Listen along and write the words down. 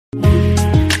Welcome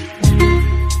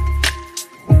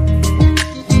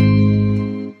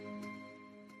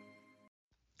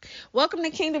to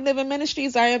Kingdom Living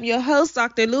Ministries. I am your host,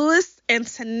 Dr. Lewis, and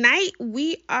tonight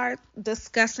we are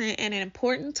discussing an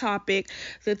important topic.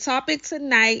 The topic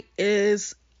tonight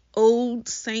is Old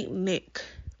Saint Nick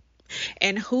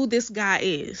and who this guy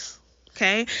is.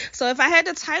 Okay, so if I had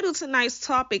to title tonight's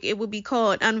topic, it would be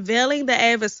called Unveiling the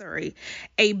Adversary,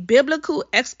 a biblical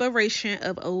exploration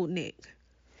of Old Nick.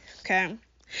 Okay,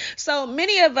 so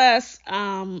many of us,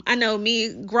 I know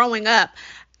me growing up,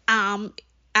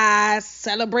 I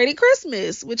celebrated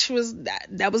Christmas, which was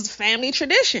that was family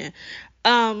tradition.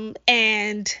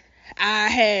 And I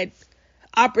had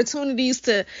opportunities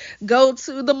to go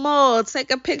to the mall,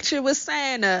 take a picture with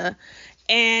Santa,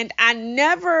 and I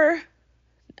never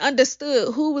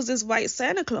understood who was this white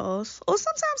Santa Claus. Or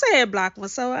sometimes they had black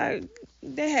ones,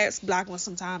 they had black ones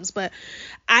sometimes, but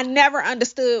I never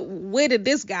understood, where did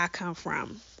this guy come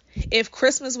from? If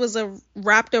Christmas was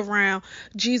wrapped around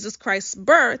Jesus Christ's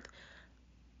birth,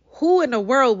 who in the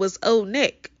world was Old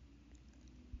Nick?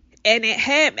 And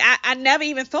I never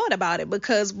even thought about it,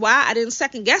 because why? I didn't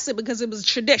second guess it, because it was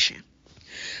tradition.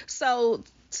 So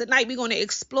tonight we're going to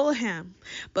explore him,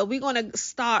 but we're going to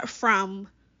start from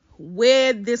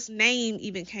where this name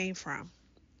even came from.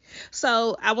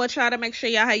 So I want y'all to make sure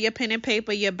y'all have your pen and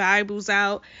paper, your Bibles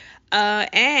out.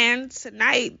 And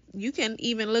tonight you can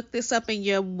even look this up in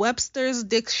your Webster's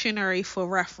Dictionary for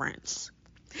reference.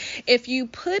 If you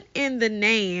put in the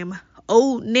name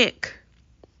Old Nick,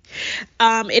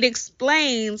 it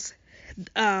explains,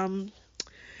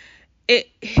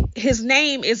 his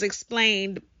name is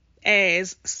explained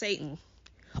as Satan.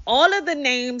 All of the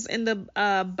names in the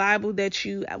Bible that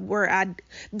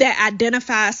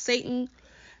identify Satan,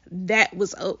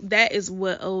 that is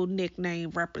what Old Nick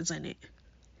name represented.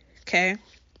 Okay,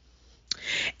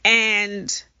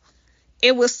 and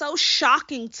it was so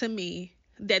shocking to me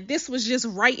that this was just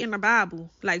right in the Bible,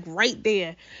 like right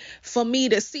there, for me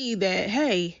to see that,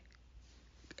 hey,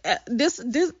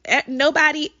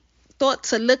 nobody thought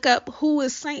to look up who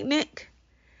is Saint Nick,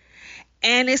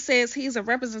 and it says he's a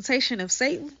representation of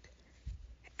Satan,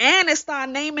 and it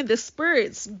started naming the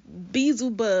spirits,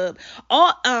 Beelzebub,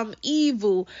 all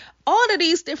evil, all of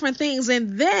these different things.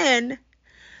 And then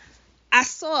I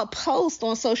saw a post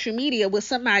on social media where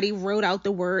somebody wrote out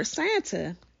the word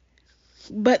Santa.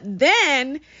 But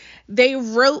then they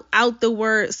wrote out the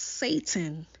word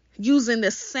Satan using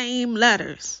the same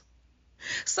letters.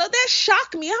 So that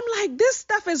shocked me. I'm like, this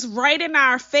stuff is right in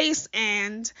our face,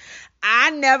 and I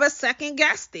never second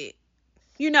guessed it.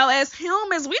 You know, as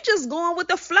humans, we just going with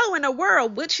the flow in the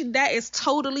world, which that is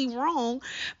totally wrong,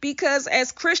 because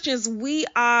as Christians, we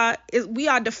are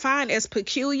defined as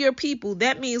peculiar people.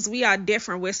 That means we are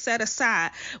different. We're set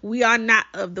aside. We are not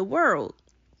of the world.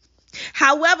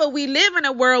 However, we live in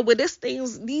a world where these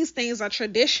things are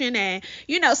tradition, and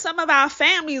some of our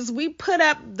families, we put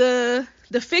up the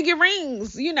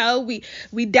figurines.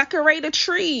 We decorate a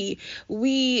tree.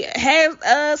 We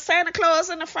have Santa Claus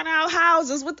in the front of our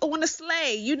houses on a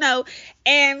sleigh.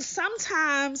 And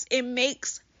sometimes it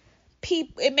makes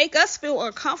us feel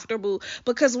uncomfortable,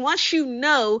 because once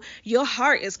your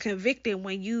heart is convicted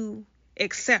when you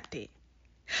accept it.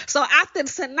 So after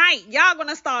tonight, y'all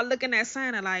gonna start looking at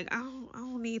Santa like, I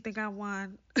don't even think I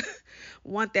want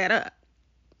that up.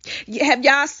 Have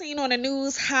y'all seen on the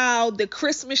news how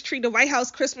the White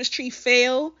House Christmas tree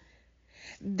fell?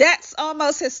 That's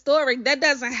almost historic. That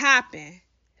doesn't happen.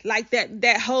 Like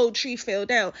that whole tree fell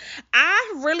down.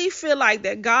 I really feel like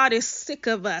that God is sick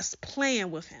of us playing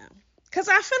with him, because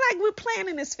I feel like we're playing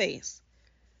in his face.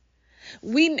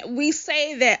 We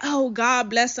say that, oh,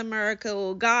 God bless America,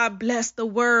 or God bless the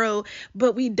world,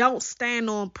 but we don't stand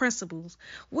on principles.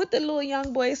 What the little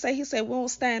young boy say? He said, we won't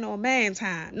stand on man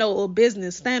time. No, or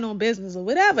business, stand on business, or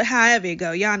whatever, however it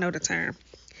go. Y'all know the term.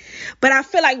 But I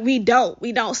feel like we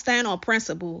don't stand on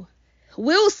principle.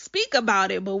 We'll speak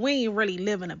about it, but we ain't really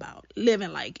living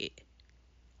like it.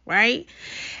 Right?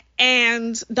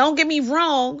 And don't get me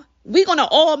wrong, we're going to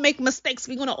all make mistakes.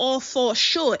 We're going to all fall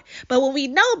short. But when we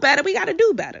know better, we got to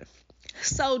do better.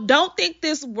 So don't think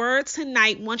this word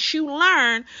tonight, once you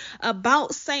learn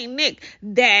about Saint Nick,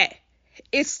 that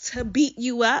it's to beat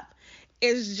you up.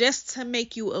 It's just to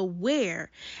make you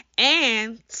aware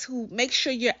and to make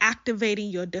sure you're activating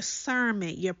your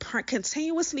discernment. You're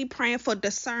continuously praying for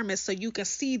discernment so you can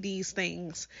see these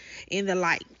things in the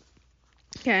light.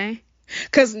 Okay?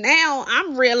 Because now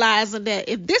I'm realizing that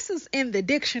if this is in the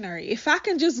dictionary, if I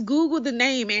can just Google the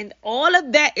name and all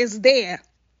of that is there,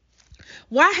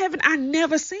 why haven't I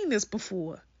never seen this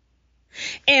before?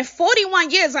 In 41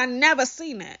 years, I never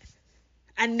seen that.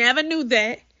 I never knew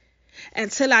that.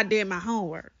 until I did my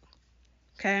homework.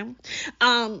 Okay.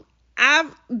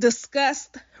 I've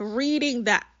discussed reading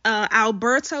the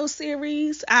Alberto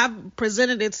series. I've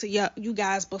presented it to you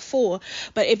guys before,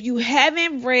 but if you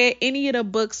haven't read any of the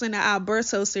books in the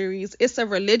Alberto series, it's a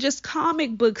religious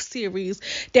comic book series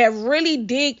that really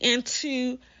dig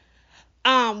into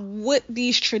what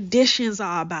these traditions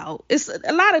are about. It's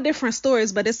a lot of different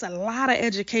stories, but it's a lot of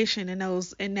education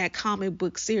in that comic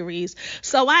book series.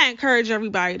 So I encourage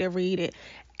everybody to read it.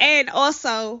 And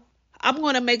also, I'm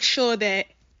going to make sure that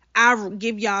I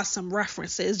give y'all some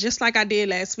references, just like I did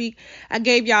last week. I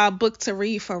gave y'all a book to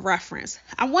read for reference.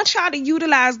 I want y'all to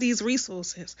utilize these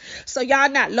resources so y'all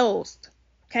not lost.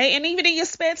 Okay, and even in your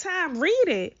spare time, read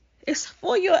it. It's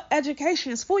for your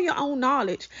education. It's for your own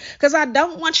knowledge. Because I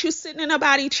don't want you sitting in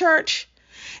nobody's church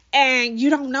and you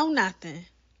don't know nothing.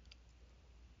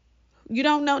 You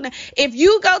don't know nothing. If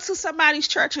you go to somebody's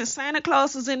church and Santa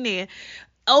Claus is in there,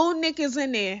 old Nick is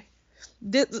in there,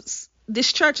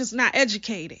 this church is not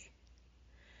educated.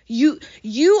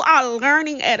 You are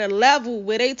learning at a level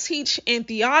where they teach in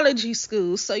theology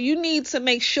school, so you need to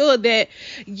make sure that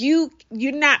you're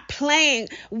not playing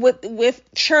with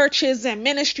churches and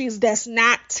ministries that's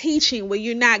not teaching, where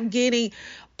you're not getting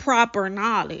proper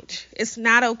knowledge. It's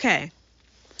not okay.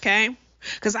 Okay?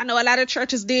 Because I know a lot of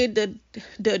churches did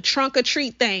the trunk or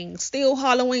treat thing, still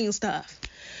Halloween stuff.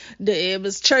 It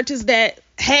was churches that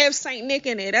have Saint Nick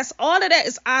in it. That's all of that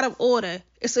is out of order.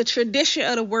 It's a tradition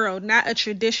of the world, not a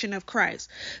tradition of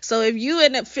Christ. So if you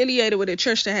end up affiliated with a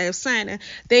church that has Santa,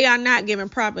 they are not giving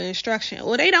proper instruction,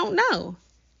 or they don't know.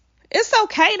 It's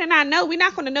okay to not know. We're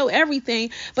not going to know everything,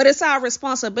 but it's our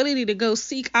responsibility to go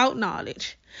seek out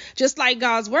knowledge. Just like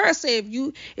God's word says,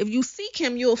 if you seek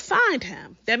him, you'll find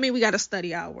him. That means we got to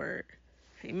study our word.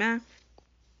 Amen.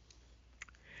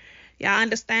 Y'all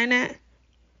understand that?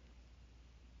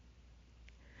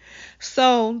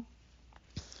 So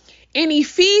in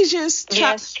Ephesians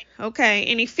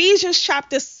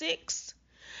chapter 6,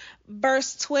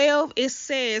 verse 12, it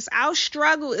says, our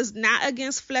struggle is not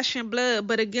against flesh and blood,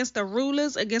 but against the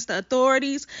rulers, against the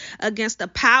authorities, against the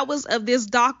powers of this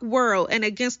dark world, and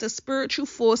against the spiritual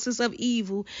forces of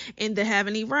evil in the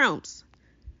heavenly realms.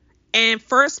 And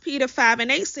 1 Peter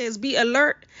 5:8 says, be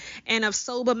alert and of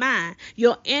sober mind.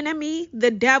 Your enemy,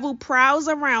 the devil, prowls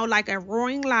around like a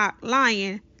roaring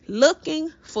lion, looking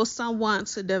for someone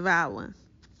to devour.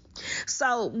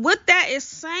 So with that is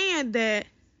saying that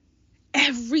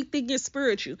everything is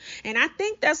spiritual. And I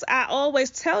think I always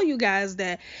tell you guys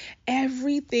that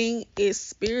everything is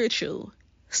spiritual.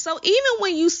 So even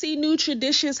when you see new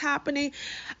traditions happening,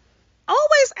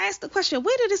 always ask the question,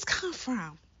 where did this come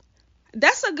from?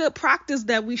 That's a good practice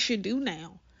that we should do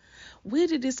now. Where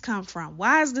did this come from?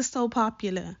 Why is this so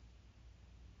popular?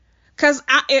 Because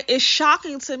it's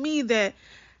shocking to me that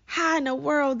how in the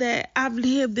world that I've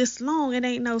lived this long, it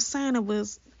ain't no Santa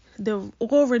was the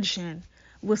origin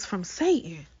was from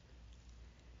Satan.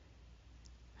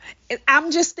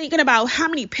 I'm just thinking about how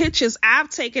many pictures I've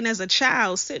taken as a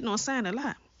child sitting on Santa's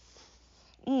lap.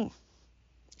 Or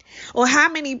how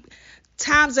many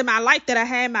times in my life that I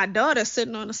had my daughter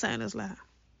sitting on the Santa's lap.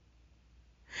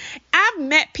 I've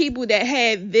met people that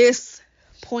had this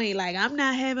point, like, I'm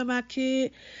not having my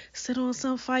kid sit on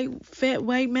some fat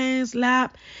white man's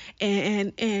lap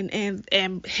and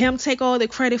him take all the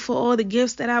credit for all the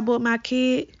gifts that I bought my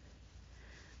kid.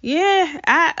 Yeah,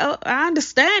 I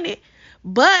understand it,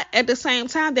 but at the same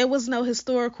time, there was no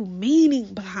historical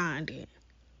meaning behind it.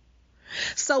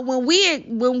 So when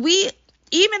we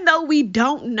even though we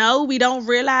don't know, we don't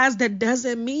realize, that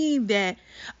doesn't mean that,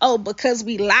 because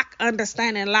we lack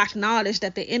understanding, lack knowledge,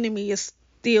 that the enemy is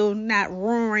still not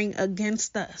roaring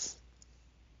against us.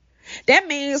 That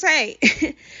means,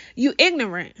 hey, you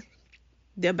ignorant.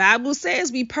 The Bible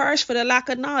says we perish for the lack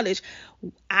of knowledge.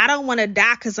 I don't want to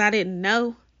die because I didn't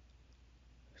know.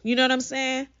 You know what I'm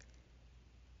saying?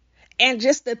 And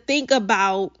just to think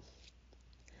about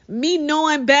me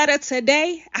knowing better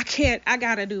today, I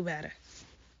gotta do better.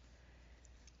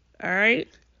 All right.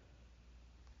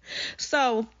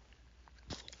 So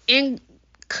in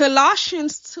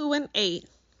Colossians 2:8,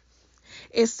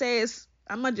 it says,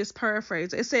 I'm going to just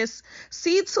paraphrase. It says,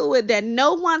 see to it that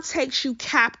no one takes you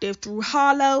captive through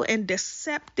hollow and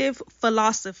deceptive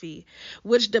philosophy,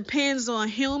 which depends on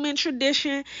human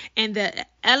tradition and the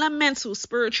elemental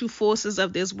spiritual forces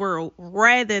of this world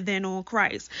rather than on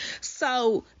Christ.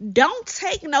 So don't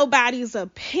take nobody's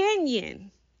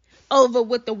opinion over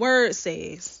what the word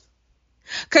says.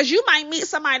 Because you might meet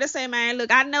somebody to say, man,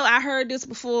 look, I know I heard this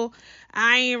before.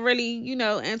 I ain't really,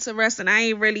 interested. I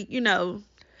ain't really,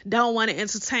 don't want to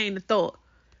entertain the thought.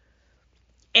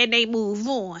 and they move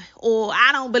on, or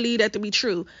I don't believe that to be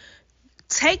true.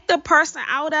 Take the person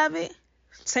out of it.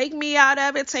 Take me out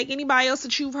of it. Take anybody else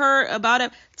that you've heard about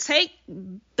it. Take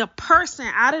the person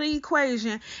out of the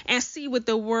equation and see what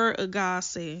the word of God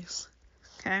says.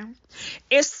 Okay?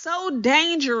 It's so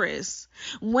dangerous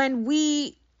when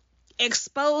we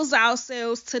expose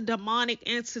ourselves to demonic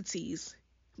entities.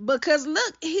 Because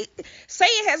look,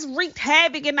 Satan has wreaked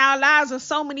havoc in our lives in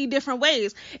so many different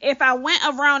ways. If I went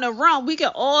around the room, we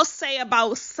could all say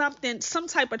about something, some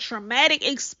type of traumatic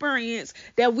experience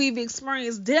that we've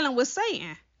experienced dealing with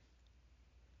Satan.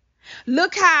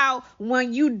 Look how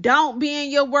when you don't be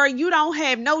in your word, you don't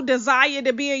have no desire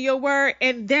to be in your word,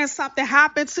 and then something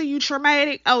happens to you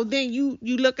traumatic. Oh, then you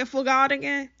looking for God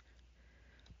again?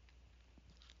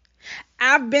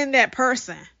 I've been that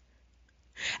person.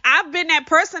 I've been that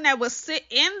person that would sit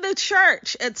in the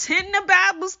church, attend the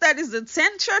Bible studies,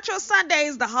 attend church on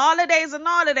Sundays, the holidays and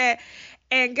all of that.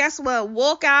 And guess what?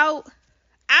 Walk out.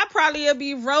 I probably will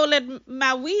be rolling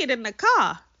my weed in the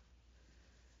car.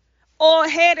 Or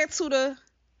headed to the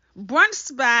brunch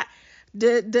spot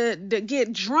to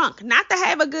get drunk. Not to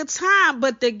have a good time,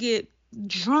 but to get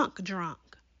drunk.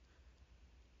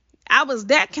 I was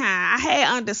that kind. I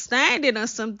had understanding of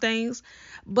some things.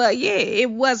 But yeah, it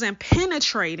wasn't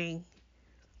penetrating.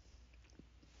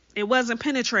 It wasn't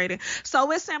penetrating.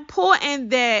 So it's important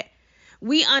that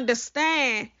we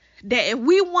understand that if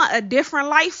we want a different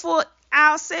life for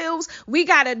ourselves, we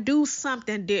got to do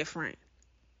something different.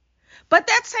 But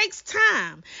that takes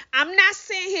time. I'm not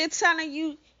sitting here telling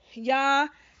you, y'all,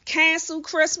 cancel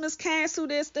Christmas, cancel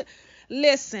this.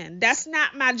 Listen, that's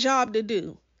not my job to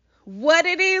do. What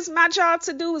it is my job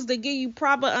to do is to give you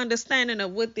proper understanding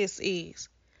of what this is.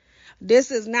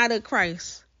 This is not a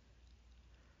Christ.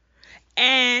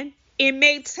 And it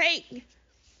may take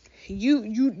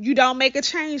you don't make a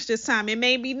change this time. It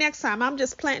may be next time. I'm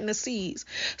just planting the seeds.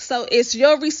 So it's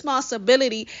your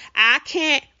responsibility. I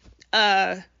can't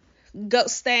go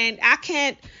stand. I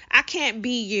can't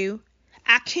be you.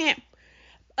 I can't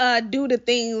do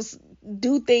things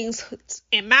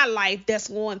in my life that's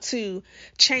going to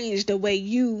change the way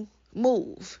you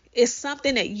move. It's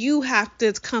something that you have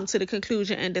to come to the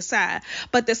conclusion and decide.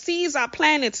 But the seeds are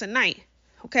planted tonight.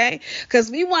 Okay? Because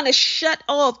we want to shut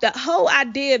off. The whole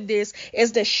idea of this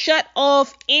is to shut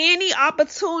off any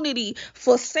opportunity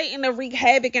for Satan to wreak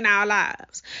havoc in our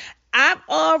lives. I've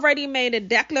already made a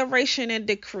declaration and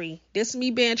decree, this me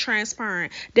being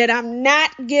transparent, that I'm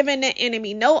not giving the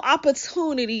enemy no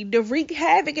opportunity to wreak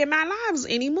havoc in my lives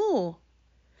anymore.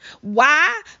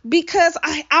 Why? Because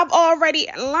I've already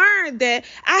learned that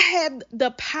I have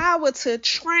the power to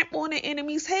trample on the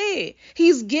enemy's head.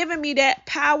 He's given me that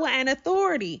power and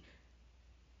authority.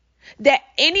 That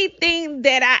anything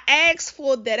that I ask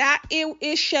for,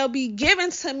 it shall be given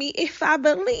to me if I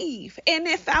believe and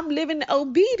if I'm living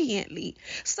obediently.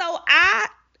 So I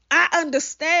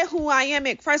understand who I am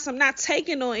in Christ. I'm not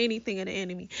taking on anything of the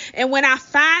enemy. And when I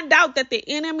find out that the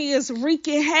enemy is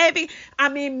wreaking havoc,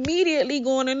 I'm immediately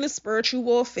going into spiritual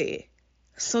warfare.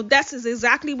 So that's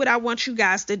exactly what I want you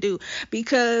guys to do,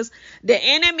 because the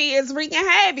enemy is wreaking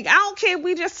havoc. I don't care if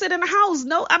we just sit in the house.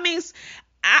 No,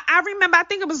 I remember, I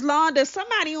think it was Londa,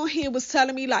 somebody on here was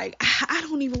telling me, like, I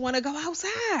don't even want to go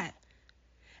outside.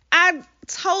 I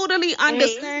totally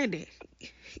understand it.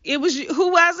 It was,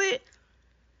 who was it?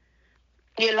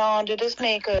 Yolanda, this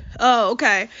maker. Oh,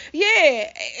 okay.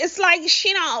 Yeah, it's like,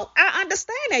 I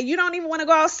understand that. You don't even want to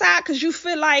go outside because you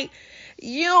feel like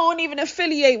you don't even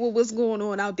affiliate with what's going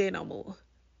on out there no more.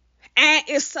 And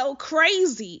it's so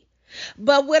crazy.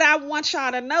 But what I want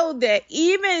y'all to know, that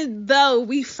even though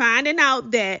we finding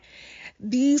out that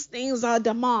these things are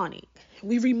demonic,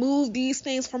 we remove these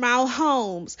things from our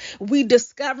homes, we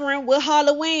discovering what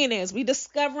Halloween is, we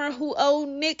discovering who old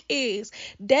Nick is,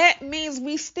 that means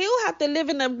we still have to live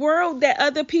in a world that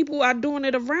other people are doing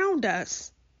it around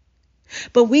us.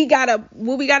 But what we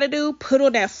gotta do, put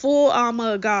on that full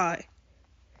armor of God.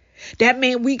 That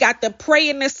means we got to pray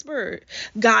in the spirit.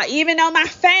 God, even though my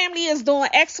family is doing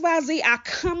XYZ, I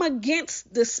come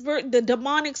against the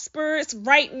demonic spirits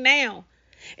right now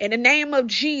in the name of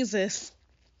Jesus,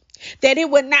 that it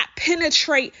would not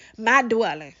penetrate my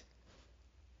dwelling.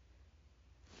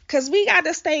 Because we got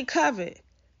to stay covered.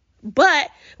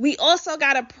 But we also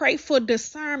got to pray for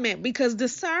discernment, because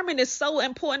discernment is so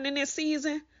important in this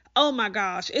season. Oh my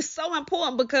gosh. It's so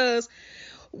important because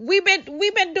we've been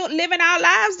living our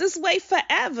lives this way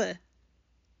forever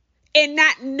and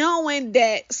not knowing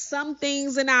that some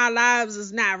things in our lives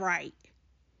is not right.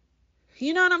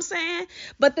 You know what I'm saying?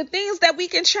 But the things that we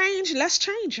can change, let's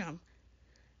change them.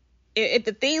 If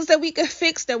the things that we can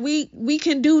fix, that we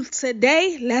can do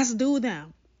today, let's do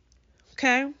them.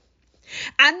 Okay.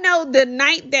 I know the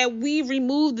night that we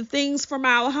removed the things from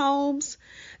our homes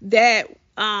that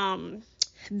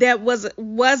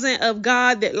wasn't of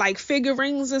God, that like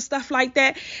figurines and stuff like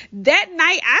that. That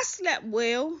night I slept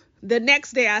well. The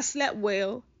next day I slept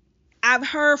well. I've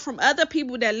heard from other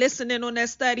people that listen in on that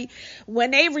study,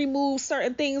 when they remove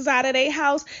certain things out of their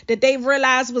house that they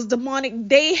realized was demonic,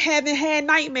 they haven't had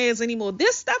nightmares anymore.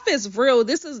 This stuff is real.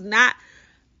 This is not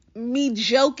me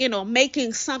joking or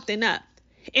making something up.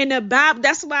 In the Bible,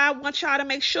 that's why I want y'all to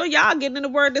make sure y'all get in the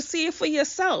word to see it for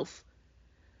yourself.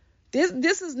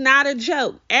 This is not a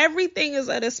joke. Everything is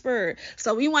of the spirit.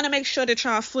 So we want to make sure that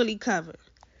y'all fully covered.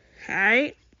 All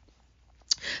right.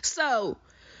 So,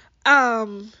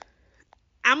 I'm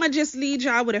going to just lead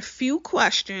y'all with a few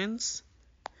questions.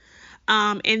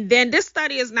 And then this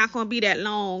study is not going to be that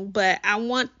long, but I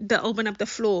want to open up the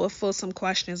floor for some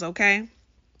questions, okay?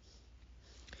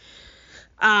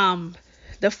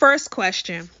 The first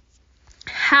question: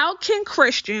 how can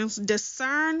Christians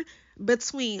discern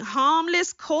between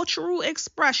harmless cultural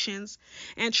expressions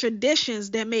and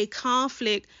traditions that may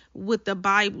conflict with the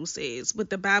Bible says,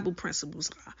 with the Bible principles?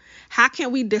 How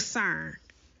can we discern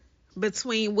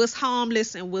between what's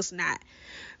harmless and what's not?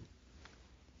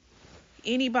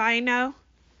 Anybody know?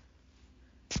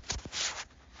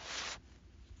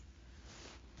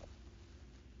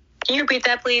 Can you repeat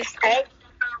that, please?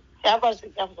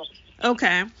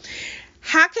 Okay.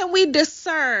 How can we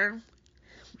discern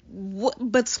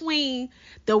between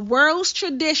the world's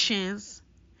traditions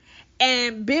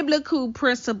and biblical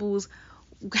principles?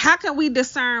 How can we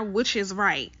discern which is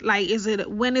right? Like, is it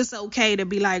when it's okay to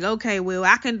be like, okay, well,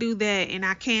 I can do that and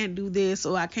I can't do this,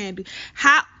 or I can't do.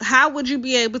 How would you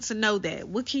be able to know that?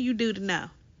 What can you do to know?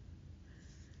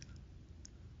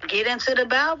 Get into the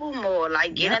Bible more,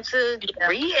 like get into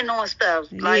reading on stuff,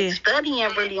 like studying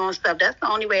really on stuff. That's the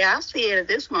only way I see it at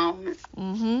this moment.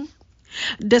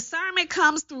 Discernment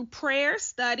comes through prayer,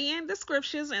 studying the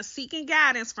scriptures, and seeking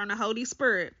guidance from the Holy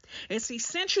Spirit. It's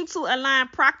essential to align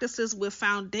practices with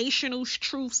foundational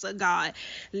truths of God.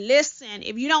 Listen,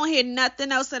 if you don't hear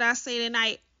nothing else that I say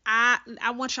tonight, I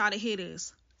want y'all to hear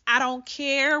this. I don't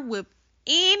care what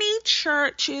any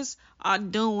churches are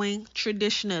doing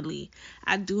traditionally.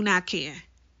 I do not care.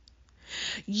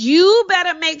 You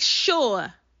better make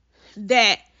sure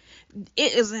that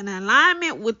it is in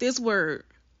alignment with this word.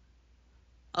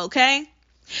 Okay?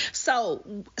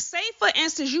 So, say for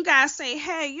instance, you guys say,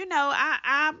 hey, you know,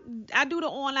 I do the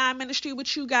online ministry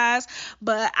with you guys,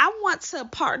 but I want to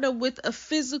partner with a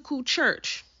physical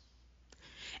church.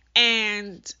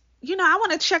 And you know, I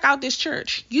want to check out this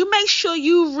church. You make sure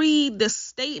you read the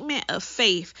statement of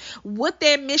faith, what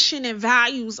their mission and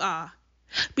values are,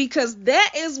 because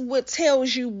that is what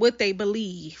tells you what they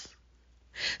believe.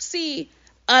 See,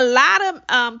 a lot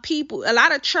of people, a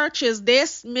lot of churches, their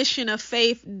mission of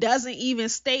faith doesn't even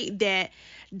state that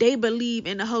they believe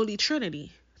in the Holy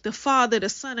Trinity, the Father, the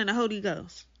Son, and the Holy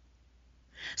Ghost.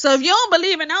 So if you don't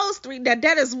believe in those three,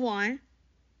 that is one,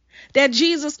 that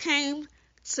Jesus came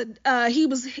to, he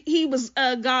was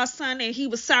God's son, and he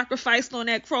was sacrificed on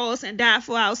that cross and died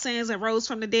for our sins and rose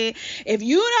from the dead. If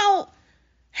you don't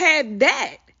have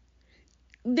that,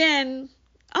 then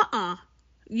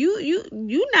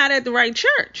you not at the right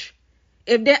church.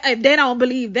 If they don't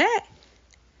believe that.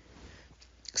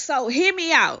 So hear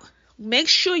me out. Make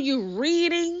sure you're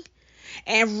reading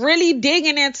and really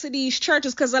digging into these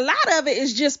churches, because a lot of it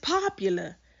is just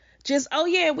popular. Just, oh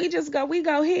yeah, we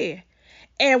go here.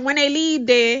 And when they leave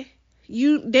there,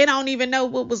 they don't even know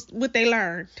what they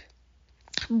learned.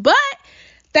 But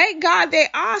thank God there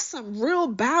are some real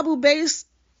Bible-based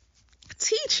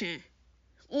teaching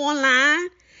online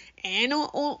and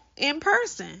on in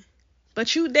person.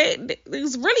 But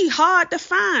it's really hard to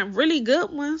find really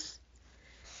good ones.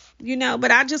 You know,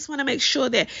 but I just want to make sure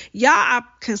that y'all are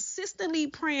consistently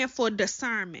praying for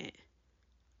discernment.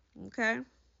 Okay?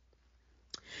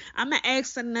 I'm going to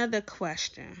ask another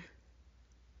question.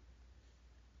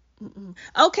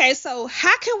 Okay, so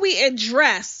how can we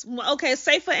address, okay,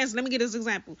 say for instance, let me get this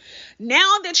example.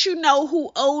 Now that you know who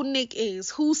Old Nick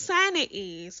is, who Santa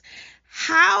is,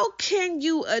 how can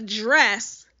you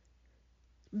address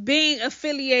being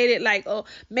affiliated, like, oh,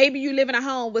 maybe you live in a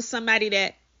home with somebody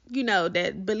that, you know,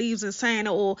 that believes in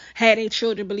Santa, or had their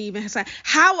children believe in Santa.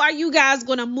 How are you guys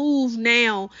going to move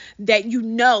now that you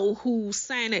know who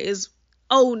Santa is,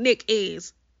 Old Nick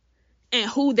is, and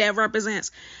who that represents?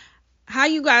 How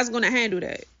you guys going to handle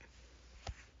that?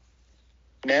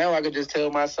 Now I could just tell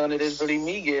my son that it's really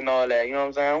me getting all that. You know what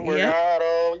I'm saying? I'm working hard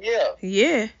all,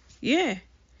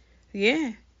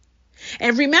 Yeah.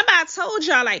 And remember I told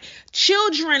y'all, like,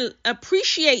 children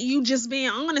appreciate you just being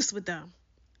honest with them.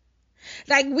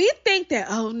 Like, we think that,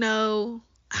 oh no,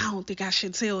 I don't think I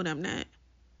should tell them that.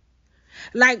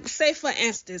 Like, say for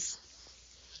instance,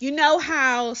 you know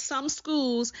how some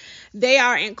schools, they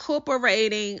are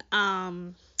incorporating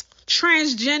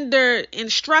transgender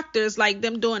instructors, like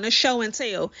them doing a show and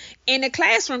tell in the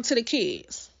classroom to the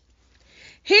kids.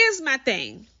 Here's my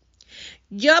thing.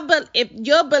 If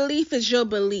your belief is your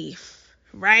belief,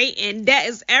 right? And that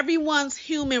is everyone's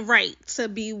human right to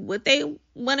be what they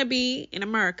want to be in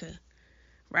America,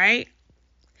 right?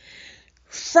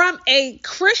 From a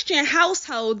Christian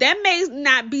household, that may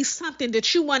not be something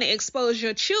that you want to expose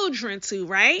your children to,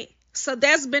 right? So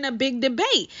that's been a big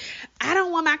debate. I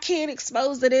don't want my kid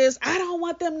exposed to this. I don't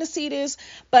want them to see this.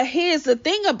 But here's the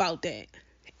thing about that.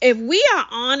 If we are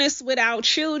honest with our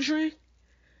children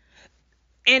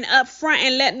and upfront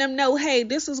and letting them know, hey,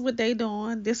 this is what they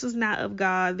doing. This is not of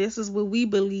God. This is what we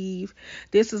believe.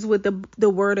 This is what the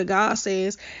word of God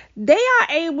says. They are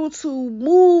able to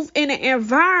move in an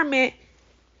environment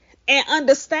and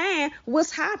understand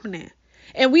what's happening.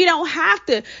 And we don't have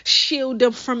to shield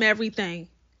them from everything.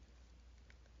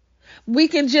 We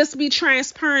can just be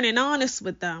transparent and honest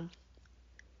with them.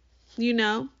 You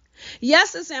know?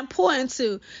 Yes, it's important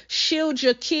to shield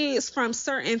your kids from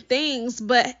certain things,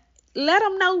 but let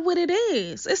them know what it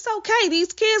is. It's okay.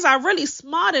 These kids are really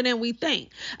smarter than we think.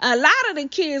 A lot of the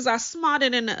kids are smarter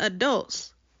than the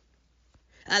adults.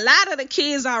 A lot of the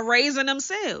kids are raising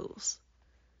themselves.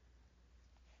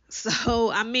 So,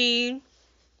 I mean,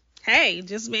 hey,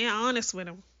 just being honest with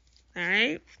them. All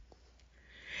right.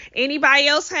 Anybody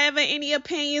else having any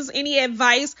opinions, any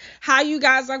advice, how you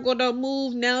guys are going to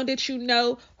move now that you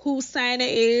know who Santa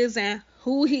is and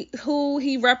who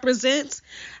he represents?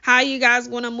 How you guys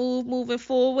going to move moving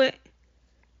forward?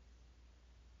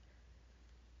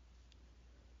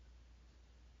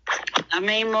 I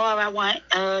mean, more I want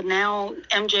now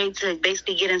MJ to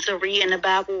basically get into reading the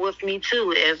Bible with me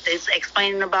too. If it's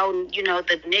explaining about,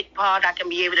 the Nick part, I can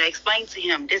be able to explain to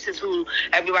him, this is who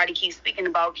everybody keeps speaking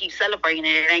about, keeps celebrating,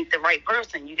 and it ain't the right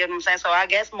person. You get what I'm saying? So I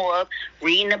guess more of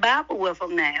reading the Bible with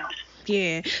him now.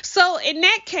 Yeah. So in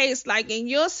that case, like in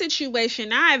your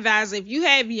situation, I advise if you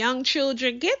have young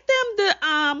children, get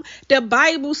them the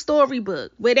Bible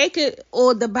storybook where they could,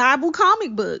 or the Bible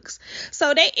comic books,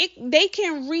 so they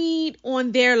can read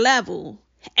on their level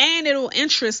and it'll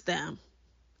interest them.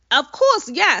 Of course,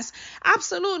 yes,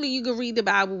 absolutely, you can read the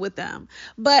Bible with them,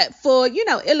 but for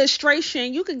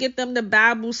illustration, you could get them the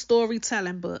Bible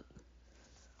storytelling book.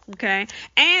 Okay,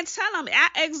 and tell them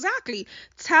exactly.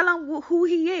 Tell him who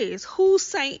he is, who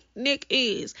Saint Nick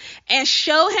is, and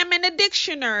show him in the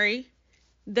dictionary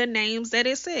the names that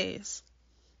it says.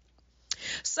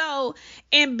 So,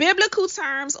 in biblical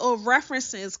terms or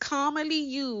references commonly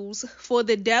used for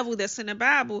the devil that's in the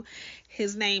Bible,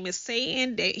 his name is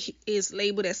Satan. That is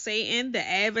labeled as Satan, the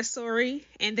adversary,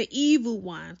 and the evil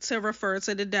one to refer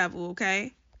to the devil.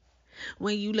 Okay,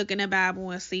 when you look in the Bible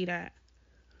and see that.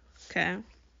 Okay.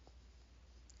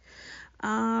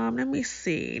 Let me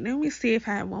see if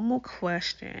I have one more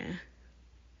question.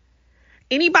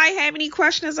 Anybody have any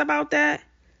questions about that?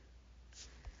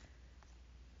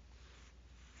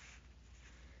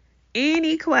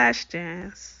 Any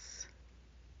questions?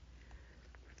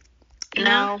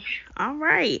 No. All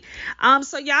right.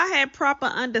 So y'all had proper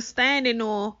understanding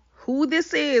on who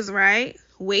this is, right?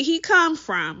 Where he come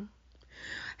from,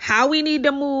 how we need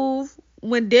to move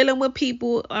when dealing with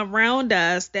people around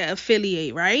us that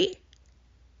affiliate, right?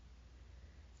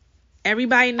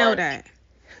 Everybody know that?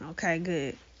 Okay,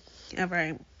 good. All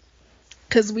right.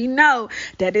 Because we know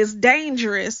that it's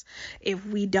dangerous if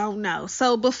we don't know.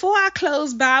 So before I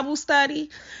close Bible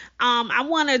study, I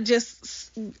want to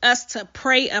just us to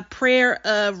pray a prayer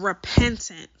of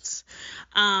repentance.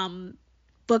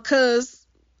 Because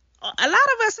a lot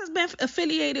of us has been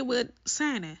affiliated with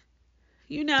Santa,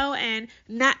 and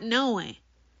not knowing.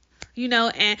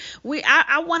 And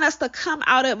I want us to come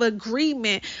out of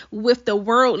agreement with the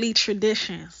worldly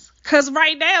traditions. Because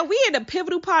right now, we in a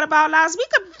pivotal part of our lives. We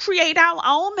could create our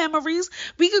own memories.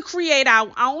 We could create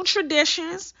our own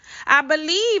traditions. I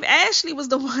believe Ashley was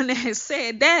the one that had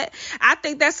said that. I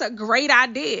think that's a great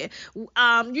idea.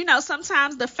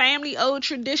 Sometimes the family old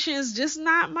traditions just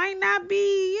might not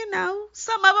be,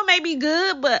 some of them may be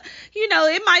good, but,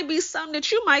 it might be something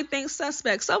that you might think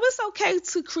suspect. So it's okay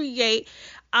to create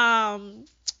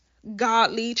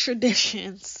godly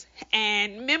traditions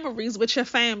and memories with your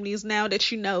families now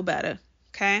that you know better.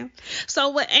 Okay,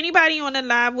 so would anybody on the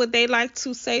live, would they like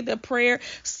to say the prayer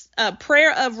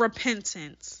of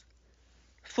repentance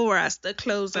for us to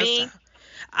close us out?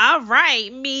 All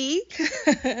right, me.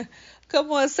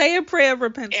 Come on, say a prayer of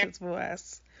repentance for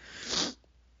us.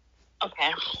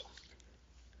 Okay.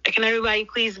 Can everybody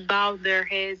please bow their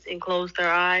heads and close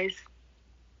their eyes?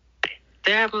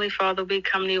 Dear Heavenly Father, we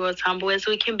come to you as humble as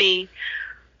we can be.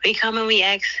 We come and we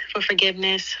ask for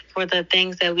forgiveness for the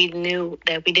things that we knew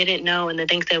that we didn't know and the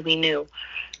things that we knew.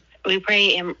 We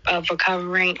pray of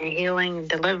recovering and healing and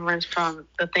deliverance from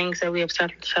the things that we have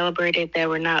celebrated that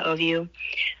were not of you.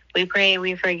 We pray and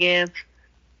we forgive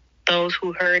those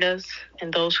who hurt us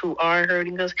and those who are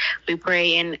hurting us. We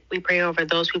pray over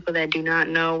those people that do not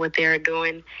know what they are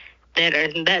doing.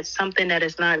 That's something that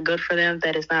is not good for them,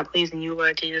 that is not pleasing you,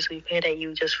 Lord Jesus. We pray that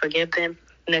you just forgive them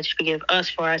and that you forgive us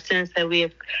for our sins that we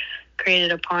have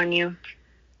created upon you.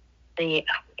 And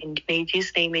in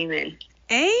Jesus' name, amen.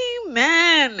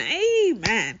 Amen.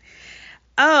 Amen.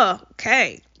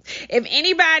 Okay. If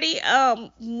anybody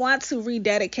want to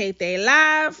rededicate their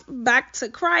life back to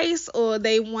Christ, or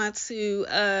they want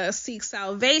to seek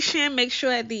salvation, make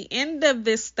sure at the end of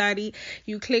this study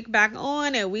you click back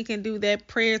on and we can do that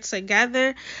prayer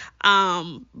together.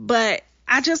 But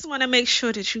I just want to make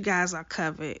sure that you guys are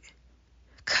covered.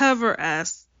 Cover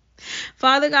us.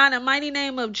 Father God, in the mighty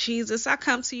name of Jesus, I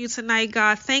come to you tonight,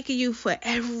 God, thanking you for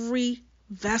every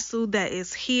vessel that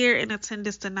is here in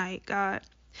attendance tonight, God.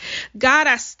 God,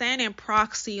 I stand in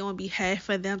proxy on behalf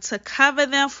of them to cover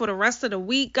them for the rest of the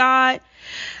week, God.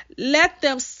 Let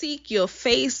them seek your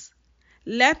face.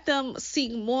 Let them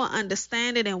seek more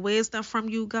understanding and wisdom from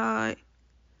you, God.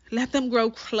 Let them grow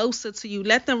closer to you.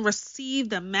 Let them receive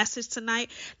the message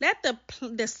tonight. Let the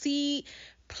seed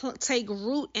take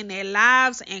root in their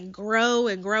lives and grow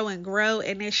and grow and grow,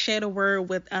 and then share the word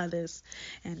with others.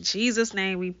 In Jesus'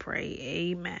 name we pray.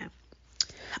 Amen.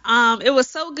 It was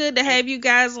so good to have you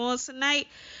guys on tonight.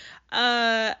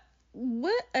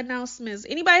 What announcements?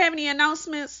 Anybody have any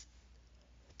announcements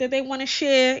that they want to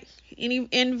share? Any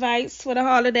invites for the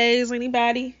holidays?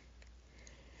 Anybody?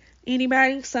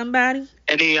 Somebody?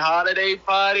 Any holiday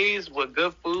parties with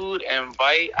good food,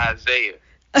 invite Isaiah.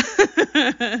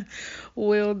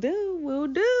 Will do.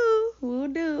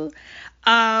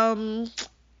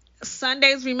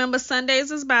 Sundays, remember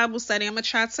Sundays is Bible study. I'm going to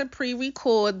try to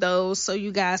pre-record those so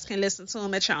you guys can listen to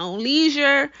them at your own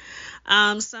leisure.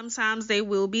 Sometimes they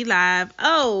will be live.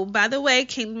 Oh, by the way,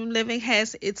 Kingdom Living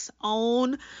has its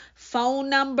own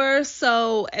phone number.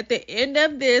 So at the end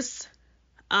of this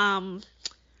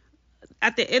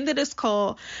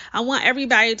call, I want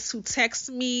everybody to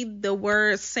text me the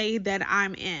word "say that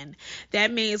I'm in."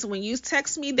 That means when you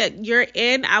text me that you're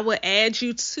in, I will add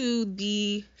you to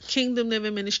the Kingdom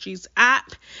Living Ministries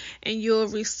app, and you'll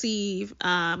receive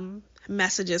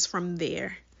messages from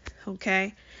there.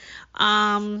 Okay.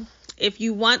 If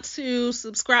you want to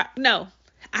subscribe,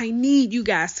 I need you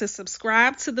guys to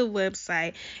subscribe to the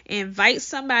website, invite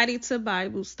somebody to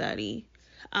Bible study.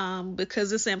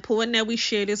 Because it's important that we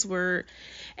share this word.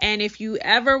 And if you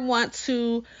ever want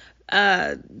to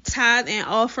tithe and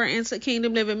offer into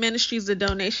Kingdom Living Ministries, the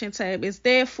donation tab is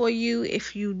there for you.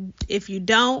 If you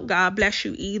don't, God bless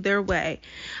you either way.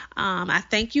 I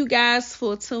thank you guys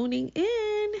for tuning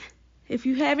in. If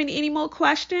you have any more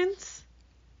questions.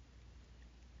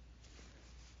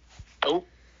 Nope.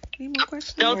 Any more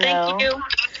questions? No, thank you.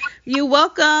 You're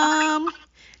welcome.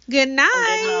 Good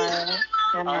night.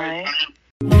 Good night.